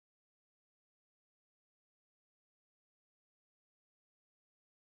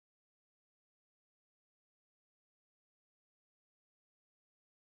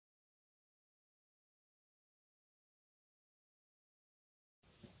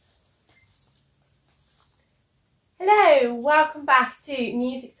Hello, welcome back to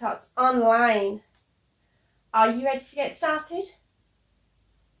Music Tots Online. Are you ready to get started?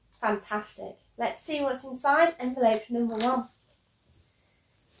 Fantastic. Let's see what's inside envelope number 1.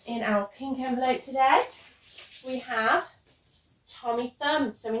 In our pink envelope today, we have Tommy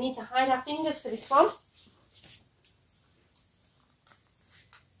Thumb. So we need to hide our fingers for this one.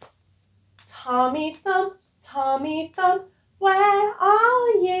 Tommy Thumb, where are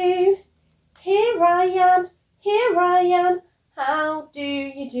you? Here I am, how do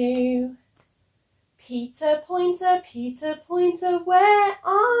you do? Peter Pointer, where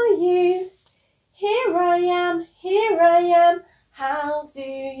are you? Here I am, how do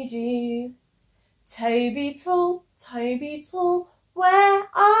you do? Toby Tall, where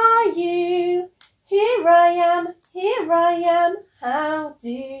are you? Here I am, how do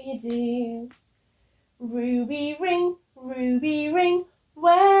you do? Ruby Ring,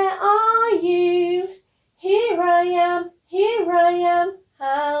 where are you? Here I am,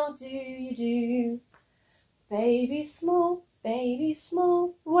 how do you do? Baby Small,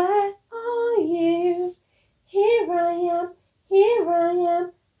 where are you? Here I am,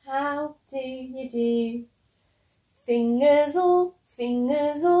 how do you do? Fingers all,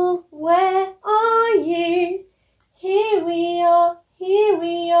 where are you? Here we are,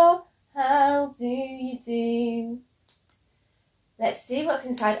 how do you do? Let's see what's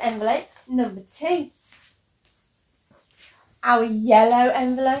inside envelope number 2. Our yellow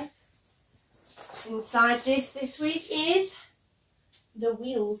envelope. Inside this week is the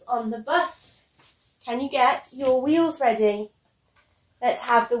wheels on the bus. Can you get your wheels ready? Let's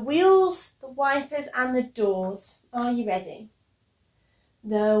have the wheels, the wipers and the doors. Are you ready?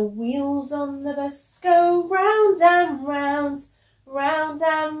 The wheels on the bus go round and round, round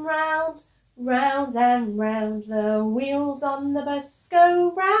and round, round and round. The wheels on the bus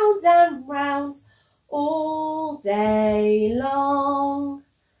go round and round all day long.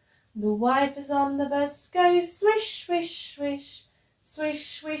 The wipers on the bus go swish, swish, swish,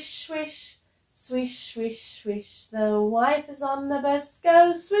 swish, swish, swish, swish, swish, swish. The wipers on the bus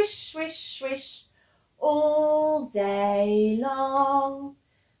go swish, swish, swish all day long.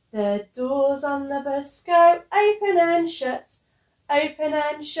 The doors on the bus go open and shut, open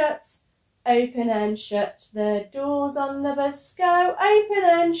and shut, open and shut. The doors on the bus go open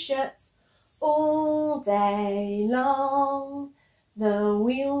and shut all day long. The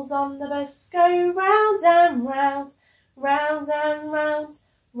wheels on the bus go round and round, round and round,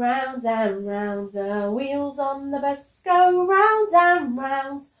 round and round. The wheels on the bus go round and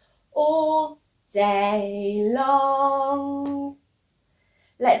round all day long.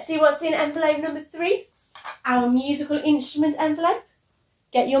 Let's see what's in envelope number 3, our musical instrument envelope.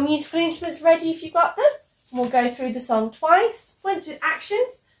 Get your musical instruments ready if you've got them. We'll go through the song twice, once with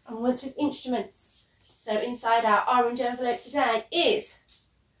actions and once with instruments. So inside our orange envelope today is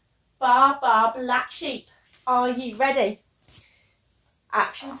Ba Ba Black Sheep. Are you ready?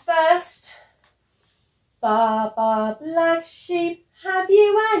 Actions first. Ba Ba Black Sheep, have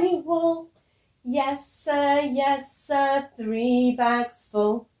you any wool? Yes sir, 3 bags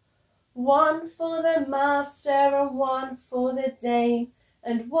full. 1 for the master and 1 for the dame,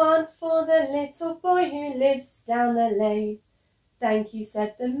 and 1 for the little boy who lives down the lane. Thank you,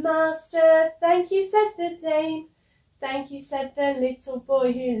 said the master, thank you, said the dame, thank you, said the little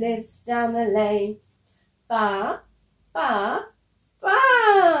boy who lives down the lane. Ba, ba,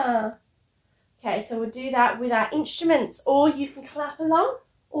 ba. Okay, so we'll do that with our instruments, or you can clap along,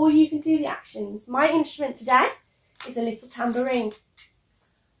 or you can do the actions. My instrument today is a little tambourine.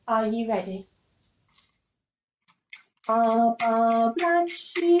 Are you ready? Ba, ba, black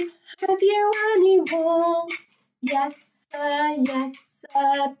sheep, have you any wool? Yes sir,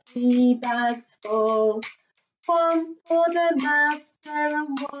 3 bags full. 1 for the master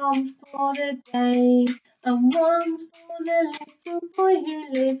and 1 for the dame, and 1 for the little boy who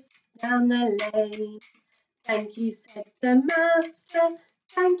lives down the lane. Thank you, said the master,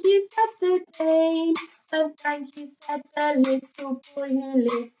 thank you, said the dame, and thank you, said the little boy who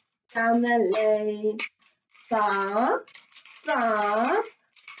lives down the lane. Ba, ba,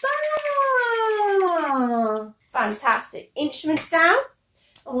 ba. Fantastic. Instruments down,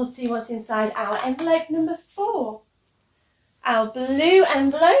 and we'll see what's inside our envelope number 4. Our blue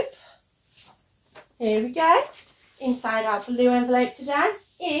envelope. Here we go. Inside our blue envelope today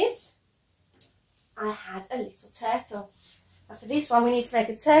is I had a little turtle. And for this one we need to make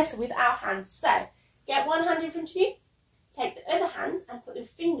a turtle with our hands. So get one hand in front of you, take the other hand and put your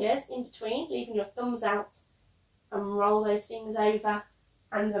fingers in between, leaving your thumbs out, and roll those fingers over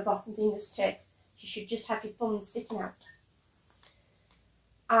and the bottom fingers too. You should just have your thumbs sticking out.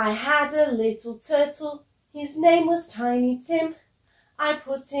 I had a little turtle His name was Tiny Tim. I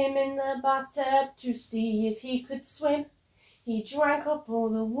put him in the bathtub to see if he could swim. He drank up all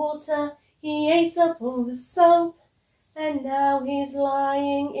the water, he ate up all the soap, and now he's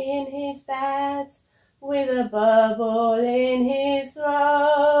lying in his bed with a bubble in his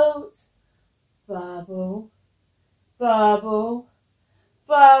throat. Bubble, bubble,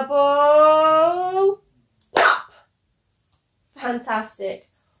 bubble, pop! Fantastic.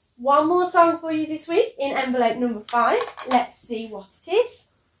 One more song for you this week in envelope number 5. Let's see what it is.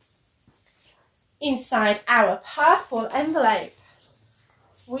 Inside our purple envelope,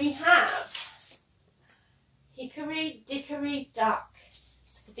 we have Hickory Dickory Dock.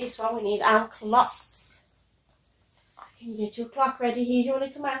 So for this one, we need our clocks. So can you get your clock ready? Here's your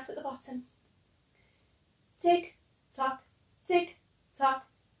little mouse at the bottom. Tick tock,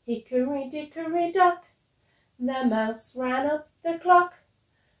 hickory dickory dock. The mouse ran up the clock.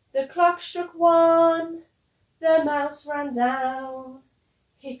 The clock struck 1, the mouse ran down.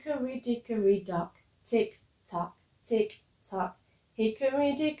 Hickory dickory dock, tick tock,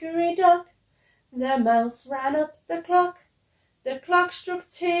 hickory dickory dock. The mouse ran up the clock struck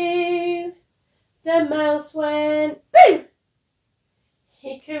 2, the mouse went boom.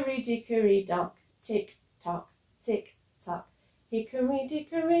 Hickory dickory dock, tick tock, hickory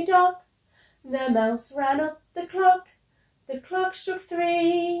dickory dock. The mouse ran up the clock struck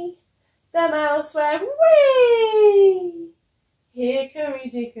 3, the mouse went whee. Hickory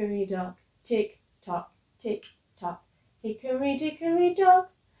dickory dock, tick tock, hickory dickory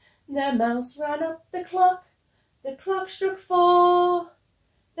dock. The mouse ran up the clock struck 4,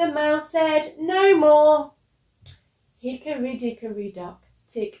 the mouse said no more. Hickory dickory dock,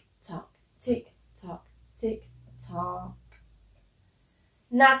 tick tock, tick tock.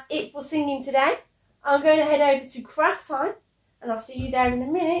 And that's it for singing today. I'm going to head over to craft time and I'll see you there in a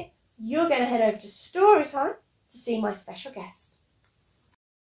minute. You're going to head over to story time to see my special guest.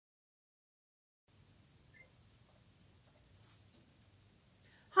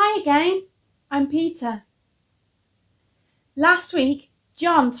 Hi again, I'm Peter. Last week,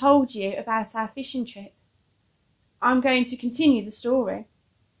 John told you about our fishing trip. I'm going to continue the story.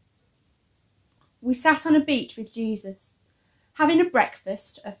 We sat on a beach with Jesus, having a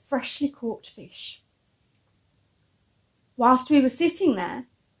breakfast of freshly caught fish. Whilst we were sitting there,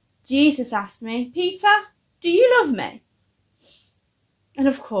 Jesus asked me, "Peter, do you love me?" And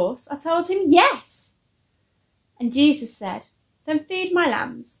of course, I told him yes. And Jesus said, "Then feed my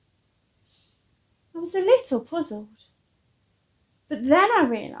lambs." I was a little puzzled. But then I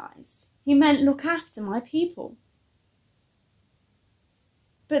realised he meant look after my people.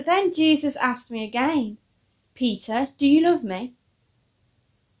 But then Jesus asked me again, "Peter, do you love me?"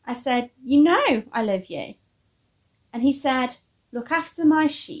 I said, "You know I love you." And he said, "Look after my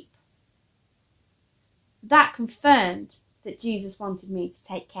sheep." That confirmed that Jesus wanted me to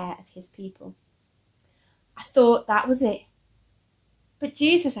take care of his people. I thought that was it. But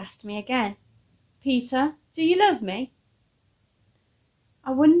Jesus asked me again, "Peter, do you love me?"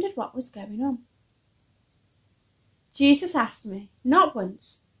 I wondered what was going on. Jesus asked me not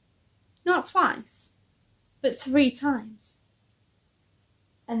once, not twice, but 3 times.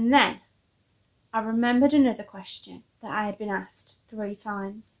 And then I remembered another question that I had been asked 3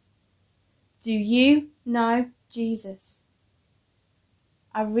 times. Do you know Jesus?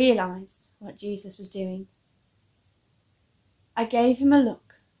 I realised what Jesus was doing. I gave him a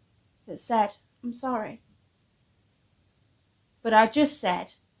look that said, "I'm sorry." But I just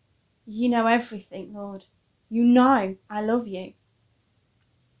said, "You know everything, Lord. You know I love you."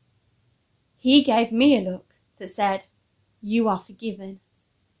 He gave me a look that said, "You are forgiven."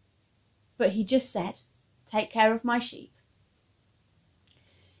 But he just said, "Take care of my sheep."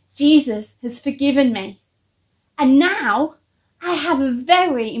 Jesus has forgiven me. And now I have a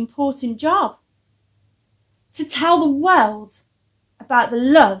very important job: to tell the world about the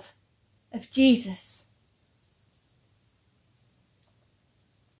love of Jesus.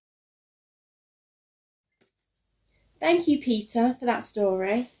 Thank you, Peter, for that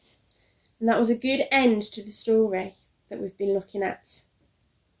story. And that was a good end to the story that we've been looking at.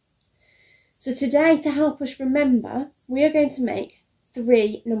 So today, to help us remember, we are going to make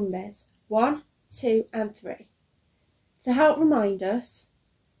 3 numbers, 1, 2 and 3, to help remind us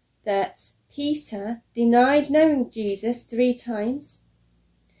that Peter denied knowing Jesus 3 times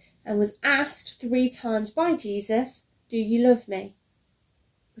and was asked 3 times by Jesus, "Do you love me?"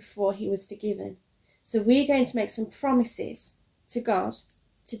 before he was forgiven. So we're going to make some promises to God,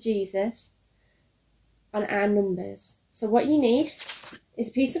 to Jesus, on our numbers. So what you need is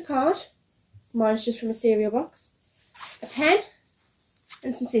a piece of card. Mine's just from a cereal box, a pen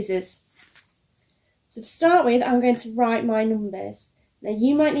and some scissors. So to start with, I'm going to write my numbers. Now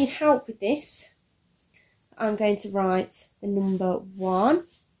you might need help with this. I'm going to write the number 1,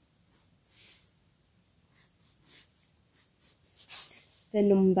 the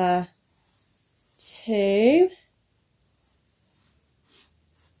number 2,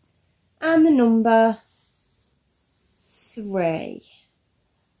 and the number 3.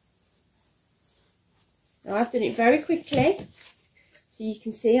 Now I've done it very quickly, so you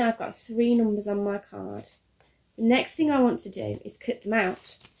can see I've got 3 numbers on my card. The next thing I want to do is cut them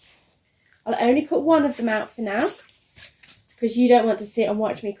out. I'll only cut one of them out for now, because you don't want to sit and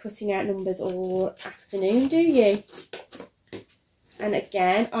watch me cutting out numbers all afternoon, do you? And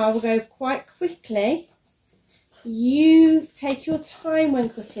again, I will go quite quickly. You take your time when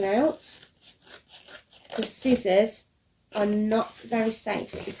cutting out. The scissors are not very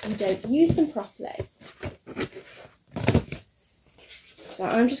safe if you don't use them properly. So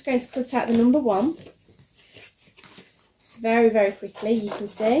I'm just going to cut out the number 1 very, very quickly, you can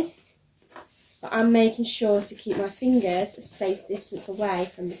see. But I'm making sure to keep my fingers a safe distance away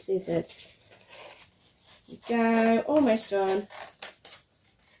from the scissors. There we go, almost done.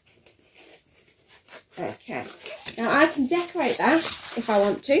 Okay, now I can decorate that if I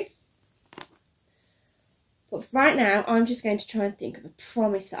want to. But right now, I'm just going to try and think of a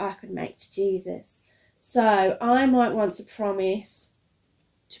promise that I could make to Jesus. So I might want to promise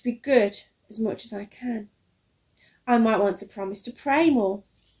to be good as much as I can. I might want to promise to pray more.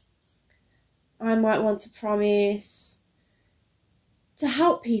 I might want to promise to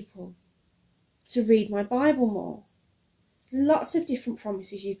help people, to read my Bible more. There's lots of different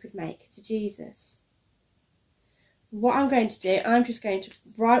promises you could make to Jesus. What I'm going to do, I'm just going to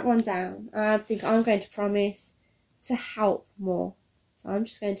write one down. I think I'm going to promise to help more. So I'm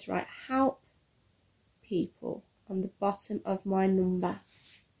just going to write help people on the bottom of my number.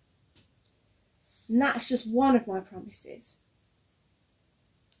 And that's just one of my promises.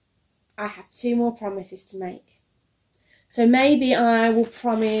 I have 2 more promises to make. So maybe I will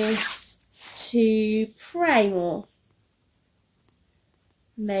promise to pray more.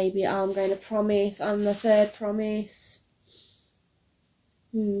 Maybe I'm going to promise on the 3rd promise.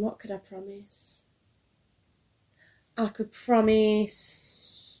 What could I promise? I could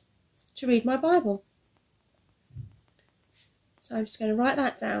promise to read my Bible. So I'm just going to write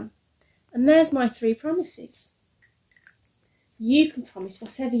that down. And there's my 3 promises. You can promise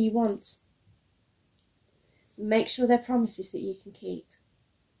whatever you want. Make sure they're promises that you can keep.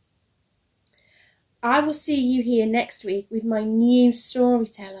 I will see you here next week with my new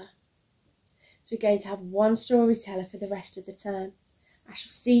storyteller. So we're going to have 1 storyteller for the rest of the term. I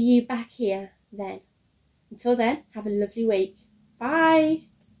shall see you back here then. Until then, have a lovely week. Bye.